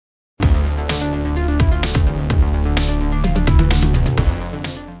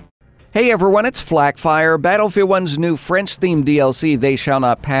Hey everyone, it's Flakfire. Battlefield 1's new French-themed DLC, They Shall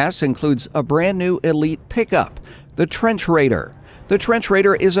Not Pass, includes a brand new elite pickup, the Trench Raider. The Trench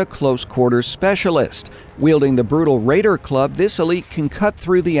Raider is a close-quarters specialist. Wielding the brutal Raider Club, this elite can cut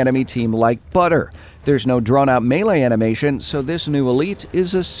through the enemy team like butter. There's no drawn-out melee animation, so this new elite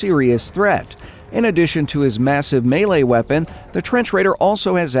is a serious threat. In addition to his massive melee weapon, the Trench Raider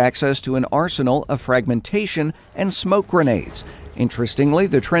also has access to an arsenal of fragmentation and smoke grenades. Interestingly,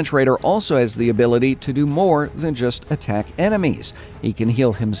 the Trench Raider also has the ability to do more than just attack enemies. He can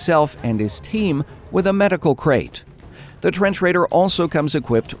heal himself and his team with a medical crate. The Trench Raider also comes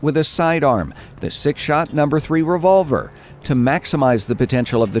equipped with a sidearm, the 6-shot No. 3 revolver. To maximize the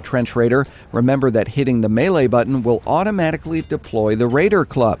potential of the Trench Raider, remember that hitting the melee button will automatically deploy the Raider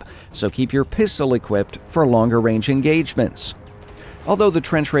Club, so keep your pistol equipped for longer range engagements. Although the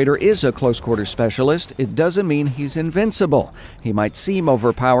Trench Raider is a close-quarters specialist, it doesn't mean he's invincible. He might seem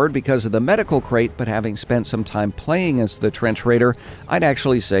overpowered because of the medical crate, but having spent some time playing as the Trench Raider, I'd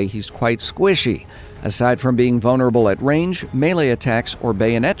actually say he's quite squishy. Aside from being vulnerable at range, melee attacks or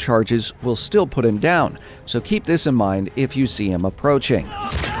bayonet charges will still put him down, so keep this in mind if you see him approaching.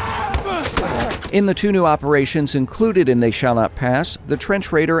 In the two new operations included in They Shall Not Pass, the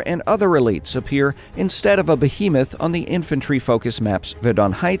Trench Raider and other elites appear instead of a behemoth on the infantry-focused maps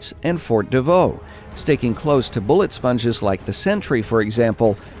Verdun Heights and Fort de Vaux. Sticking close to bullet sponges like the Sentry, for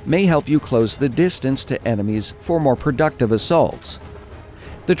example, may help you close the distance to enemies for more productive assaults.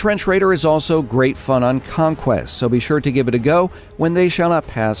 The Trench Raider is also great fun on Conquest, so be sure to give it a go when They Shall Not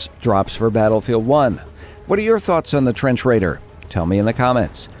Pass drops for Battlefield 1. What are your thoughts on the Trench Raider? Tell me in the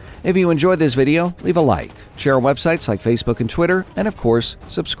comments. If you enjoyed this video, leave a like, share our websites like Facebook and Twitter, and of course,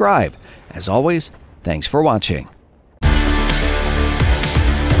 subscribe. As always, thanks for watching.